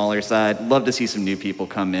on the smaller side. Love to see some new people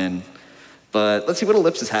come in. But let's see what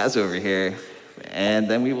Elipsis has over here. And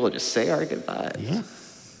then we will just say our goodbyes. Yeah.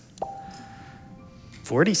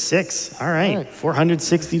 46. All right.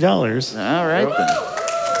 $460. All right, then.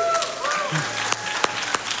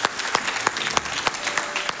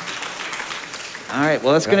 All right,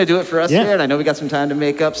 well, that's going to do it for us Yeah. here. And I know we got some time to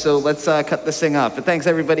make up, so let's cut this thing off. But thanks,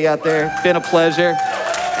 everybody out there. Been a pleasure.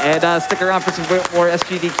 And stick around for some more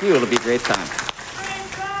SGDQ. It'll be a great time.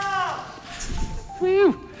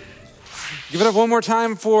 Woo. Give it up one more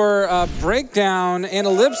time for Breakdown and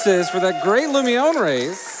Elipsis for that great Lumione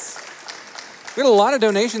race. We had a lot of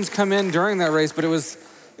donations come in during that race, but it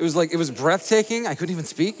was breathtaking. I couldn't even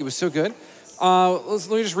speak. It was so good. Let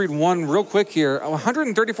me just read one real quick here.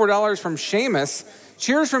 $134 from Seamus.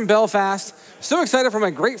 Cheers from Belfast. So excited for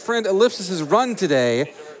my great friend Elipsis' run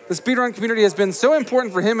today. The speedrun community has been so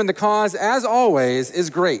important for him, and the cause, as always, is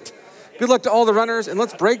great. Good luck to all the runners, and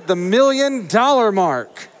let's break the $1 million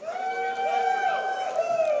mark.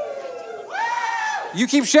 You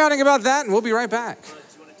keep shouting about that, and we'll be right back.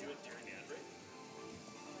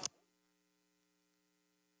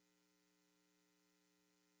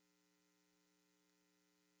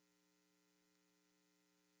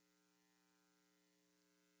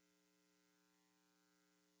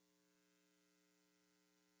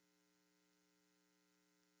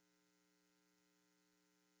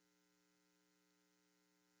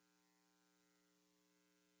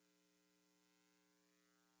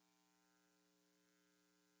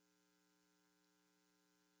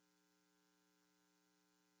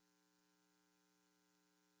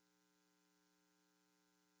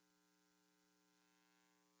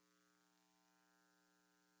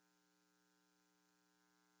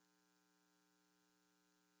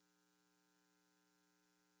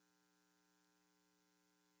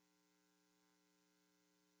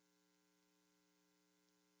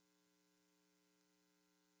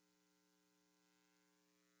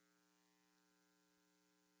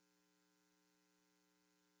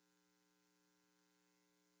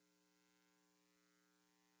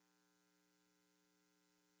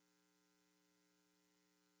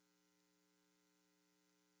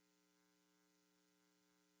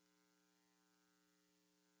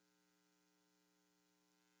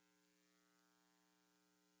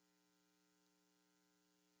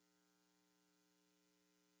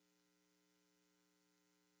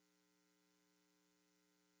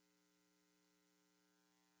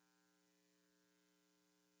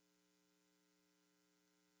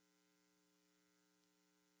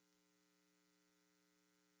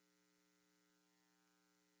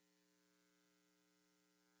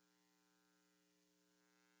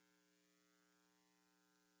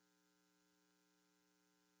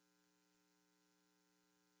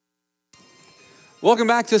 Welcome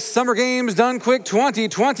back to Summer Games Done Quick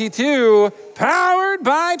 2022, powered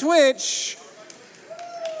by Twitch.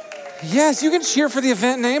 Yes, you can cheer for the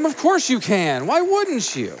event name. Of course you can. Why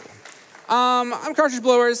wouldn't you? I'm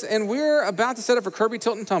Cartridgeblowers, and we're about to set up for Kirby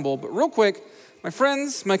Tilt and Tumble. But real quick, my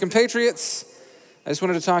friends, my compatriots, I just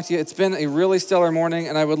wanted to talk to you. It's been a really stellar morning,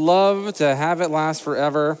 and I would love to have it last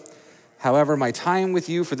forever. However, my time with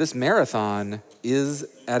you for this marathon is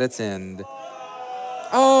at its end.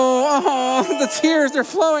 Oh, the tears, they're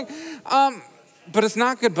flowing. But it's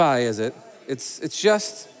not goodbye, is it? It's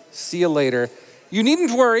just see you later. You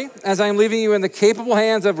needn't worry, as I am leaving you in the capable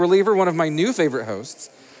hands of Reliever, one of my new favorite hosts.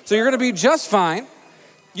 So you're gonna be just fine.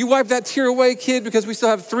 You wipe that tear away, kid, because we still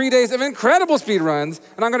have 3 days of incredible speed runs,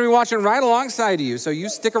 and I'm gonna be watching right alongside you. So you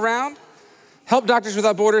stick around, help Doctors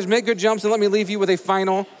Without Borders, make good jumps, and let me leave you with a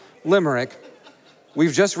final limerick.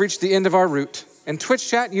 We've just reached the end of our route. And Twitch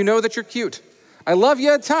chat, you know that you're cute. I love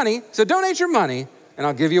you a tonny, so donate your money, and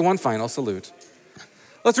I'll give you one final salute.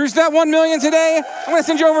 Let's reach that 1 million today. I'm gonna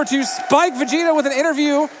send you over to Spikevegeta with an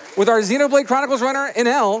interview with our Xenoblade Chronicles runner,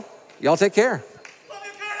 Enel. Y'all take care.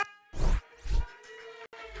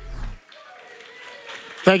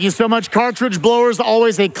 Thank you so much, Cartridgeblowers.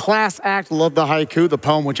 Always a class act. Love the haiku, the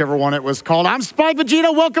poem, whichever one it was called. I'm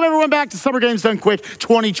Spikevegeta. Welcome everyone back to Summer Games Done Quick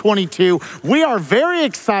 2022. We are very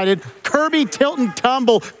excited. Kirby Tilt and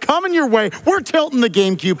Tumble coming your way. We're tilting the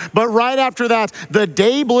GameCube, but right after that, the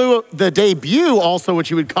debut, also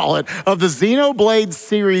what you would call it, of the Xenoblade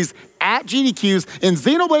series at GDQs in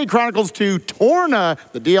Xenoblade Chronicles 2 Torna,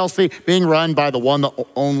 the DLC being run by the one, the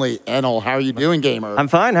only Enel. How are you doing, gamer? I'm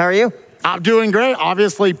fine. How are you? I'm doing great.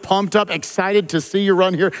 Obviously pumped up, excited to see you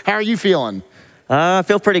run here. How are you feeling? I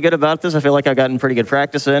feel pretty good about this. I feel like I've gotten pretty good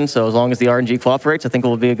practice in, so as long as the RNG cooperates, I think it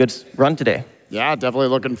will be a good run today. Yeah, definitely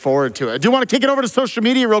looking forward to it. I do want to kick it over to social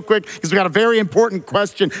media real quick because we got a very important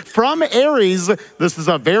question from Aries. This is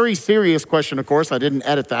a very serious question, of course. I didn't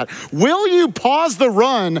edit that. Will you pause the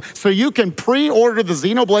run so you can pre-order the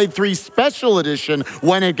Xenoblade 3 Special Edition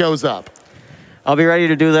when it goes up? I'll be ready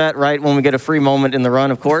to do that right when we get a free moment in the run,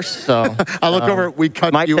 of course. So I look over, we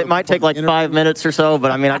cut you. It might take like 5 minutes or so, but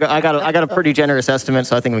I mean, I got a pretty generous estimate,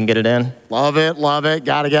 so I think we can get it in. Love it, love it.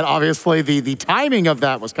 Got to get, obviously, the timing of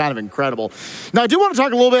that was kind of incredible. Now, I do want to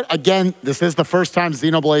talk a little bit, again, this is the first time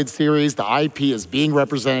Xenoblade series, the IP is being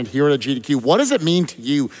represented here at GDQ. What does it mean to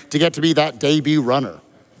you to get to be that debut runner?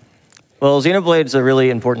 Well, Xenoblade's a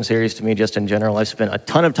really important series to me just in general. I've spent a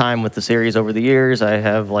ton of time with the series over the years. I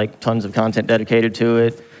have like tons of content dedicated to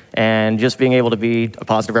it. And just being able to be a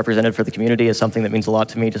positive representative for the community is something that means a lot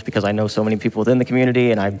to me just because I know so many people within the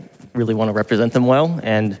community and I really want to represent them well.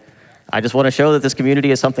 And I just want to show that this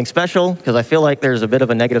community is something special because I feel like there's a bit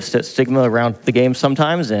of a negative stigma around the game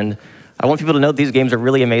sometimes. And I want people to know these games are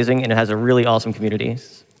really amazing and it has a really awesome community.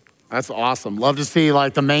 That's awesome. Love to see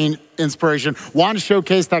like the main inspiration. Wanted to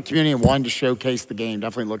showcase that community and wanted to showcase the game.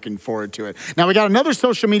 Definitely looking forward to it. Now we got another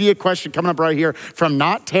social media question coming up right here from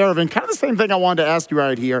Not Terravan. Kind of the same thing I wanted to ask you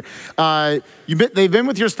right here. They've been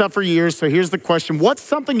with your stuff for years, so here's the question. What's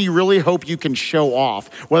something you really hope you can show off,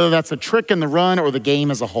 whether that's a trick in the run or the game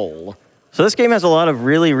as a whole? So this game has a lot of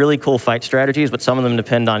really, really cool fight strategies, but some of them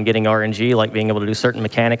depend on getting RNG, like being able to do certain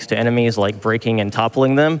mechanics to enemies, like breaking and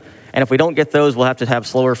toppling them. And if we don't get those, we'll have to have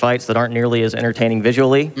slower fights that aren't nearly as entertaining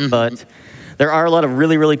visually. Mm-hmm. But there are a lot of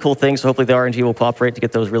really, really cool things, so hopefully the RNG will cooperate to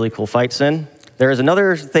get those really cool fights in. There is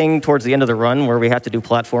another thing towards the end of the run where we have to do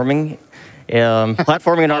platforming.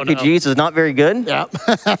 Platforming in RPGs is not very good. Yeah.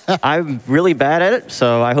 I'm really bad at it,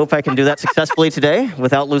 so I hope I can do that successfully today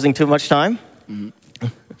without losing too much time. Mm-hmm.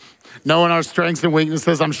 Knowing our strengths and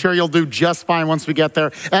weaknesses, I'm sure you'll do just fine once we get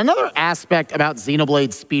there. And another aspect about Xenoblade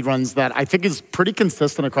speedruns that I think is pretty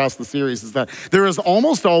consistent across the series is that there is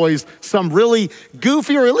almost always some really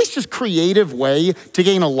goofy or at least just creative way to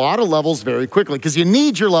gain a lot of levels very quickly because you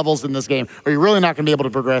need your levels in this game or you're really not going to be able to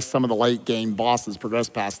progress some of the late game bosses, progress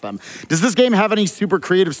past them. Does this game have any super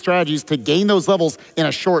creative strategies to gain those levels in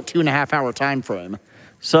a short 2.5 hour time frame?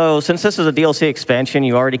 So since this is a DLC expansion,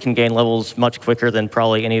 you already can gain levels much quicker than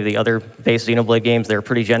probably any of the other base Xenoblade games. They're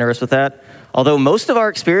pretty generous with that. Although most of our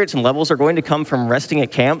experience and levels are going to come from resting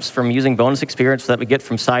at camps, from using bonus experience that we get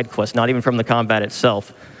from side quests, not even from the combat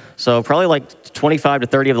itself. So probably like 25 to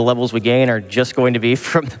 30 of the levels we gain are just going to be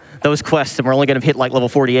from those quests, and we're only going to hit like level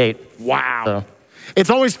 48. Wow. So.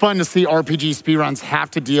 It's always fun to see RPG speedruns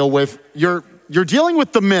have to deal with You're dealing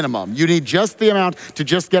with the minimum. You need just the amount to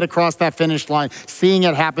just get across that finish line. Seeing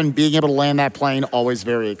it happen, being able to land that plane, always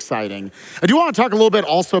very exciting. I do want to talk a little bit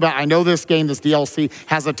also about, I know this game, this DLC,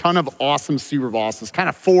 has a ton of awesome super bosses, kind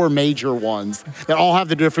of 4 major ones that all have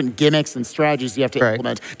the different gimmicks and strategies you have to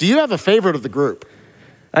implement. Do you have a favorite of the group?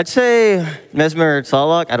 I'd say Mesmer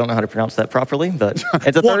Salak. I don't know how to pronounce that properly, but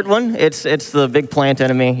it's the third one. It's the big plant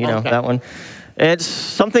enemy, you know, that one. It's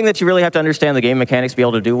something that you really have to understand the game mechanics to be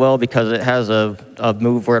able to do well, because it has a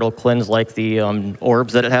move where it'll cleanse like the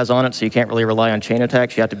orbs that it has on it, so you can't really rely on chain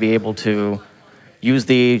attacks. You have to be able to use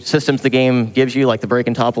the systems the game gives you, like the break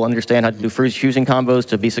and topple, understand how to do fusing combos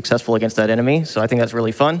to be successful against that enemy. So I think that's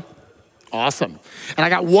really fun. Awesome. And I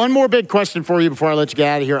got one more big question for you before I let you get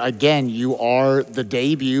out of here. Again, you are the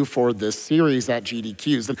debut for this series at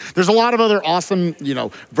GDQs. And there's a lot of other awesome, you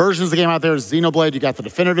know, versions of the game out there. Xenoblade, you got the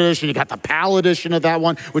Definitive Edition, you got the PAL edition of that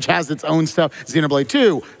one, which has its own stuff. Xenoblade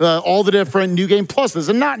 2, all the different New Game Pluses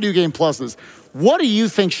and not New Game Pluses. What do you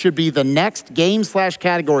think should be the next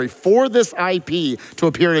game/category for this IP to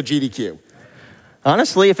appear at GDQ?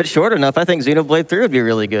 Honestly, if it's short enough, I think Xenoblade 3 would be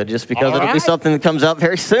really good, just because it'll be something that comes out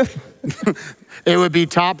very soon. It would be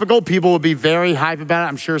topical. People would be very hype about it.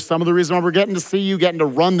 I'm sure some of the reason why we're getting to see you, getting to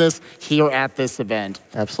run this here at this event.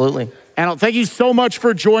 Absolutely. And thank you so much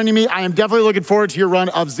for joining me. I am definitely looking forward to your run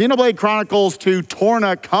of Xenoblade Chronicles 2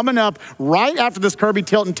 Torna coming up right after this Kirby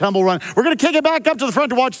Tilt and Tumble run. We're going to kick it back up to the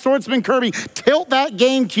front to watch Swordsman Kirby tilt that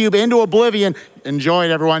GameCube into oblivion. Enjoy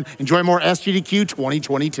it, everyone. Enjoy more SGDQ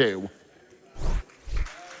 2022.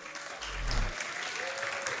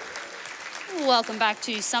 Welcome back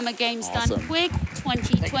to Summer Games Done Quick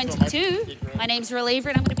 2022. My name's Reliever,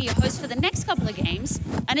 and I'm going to be your host for the next couple of games.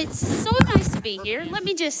 And it's so nice to be here. Let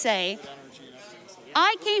me just say,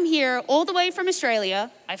 I came here all the way from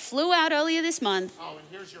Australia. I flew out earlier this month.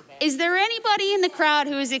 Is there anybody in the crowd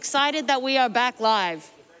who is excited that we are back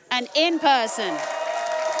live and in person?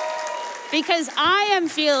 Because I am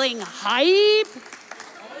feeling hype.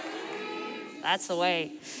 That's the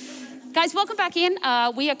way. Guys, welcome back in.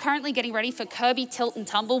 We are currently getting ready for Kirby Tilt and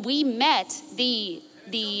Tumble. We met the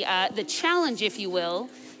challenge, if you will,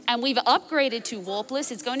 and we've upgraded to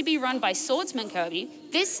Warpless. It's going to be run by Swordsman Kirby.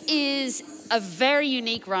 This is a very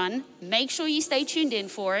unique run. Make sure you stay tuned in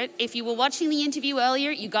for it. If you were watching the interview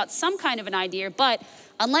earlier, you got some kind of an idea, but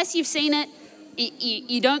unless you've seen it,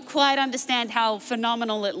 you don't quite understand how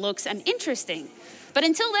phenomenal it looks and interesting. But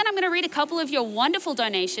until then, I'm going to read a couple of your wonderful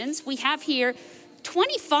donations. We have here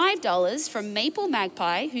 $25 from Maple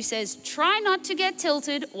Magpie, who says, try not to get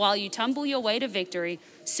tilted while you tumble your way to victory.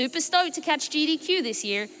 Super stoked to catch GDQ this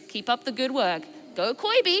year. Keep up the good work. Go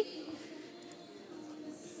Koibi.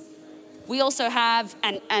 We also have,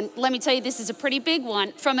 and let me tell you, this is a pretty big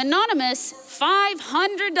one, from Anonymous,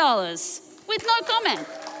 $500 with no comment.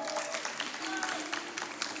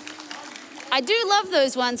 I do love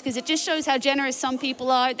those ones because it just shows how generous some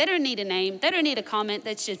people are. They don't need a name. They don't need a comment.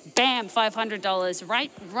 That's just, bam, $500,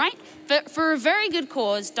 right? But for a very good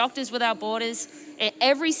cause, Doctors Without Borders.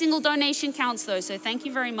 Every single donation counts, though, so thank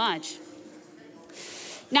you very much.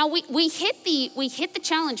 Now, we hit the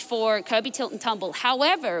challenge for Kirby Tilt and Tumble.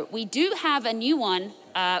 However, we do have a new one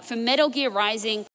for Metal Gear Rising